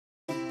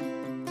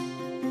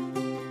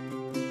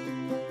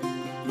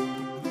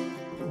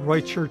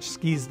Roy Church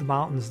skis the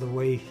mountains the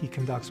way he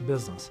conducts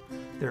business.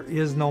 There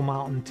is no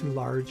mountain too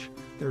large,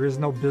 there is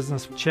no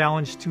business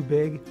challenge too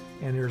big,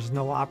 and there's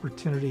no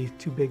opportunity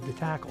too big to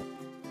tackle.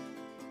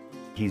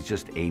 He's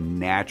just a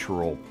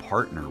natural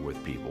partner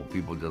with people.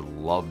 People just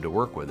love to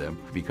work with him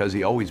because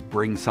he always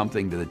brings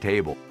something to the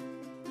table.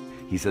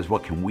 He says,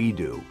 what can we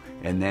do?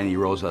 And then he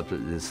rolls up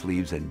his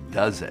sleeves and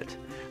does it.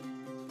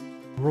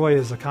 Roy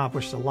has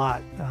accomplished a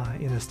lot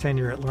in his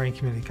tenure at Lorraine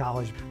Community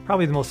College.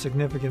 Probably the most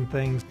significant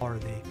things are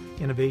the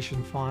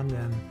Innovation Fund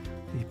and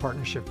the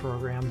partnership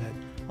program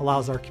that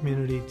allows our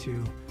community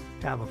to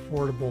have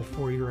affordable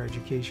four-year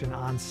education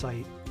on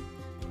site.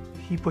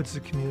 He puts the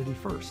community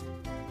first.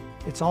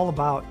 It's all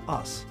about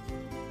us.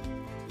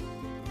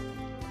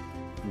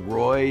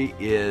 Roy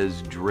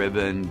is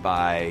driven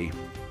by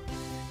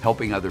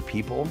helping other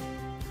people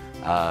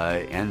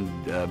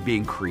and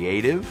being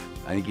creative.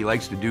 I think he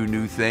likes to do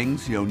new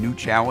things, new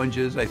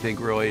challenges I think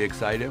really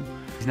excite him.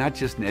 He's not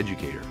just an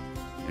educator,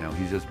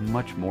 he's just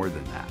much more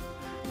than that.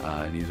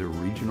 And he's a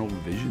regional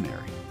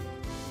visionary.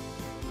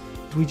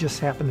 We just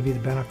happen to be the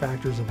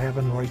benefactors of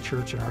having Roy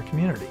Church in our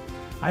community.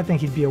 I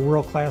think he'd be a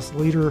world-class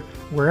leader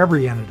wherever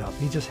he ended up.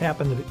 He just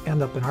happened to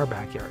end up in our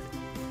backyard.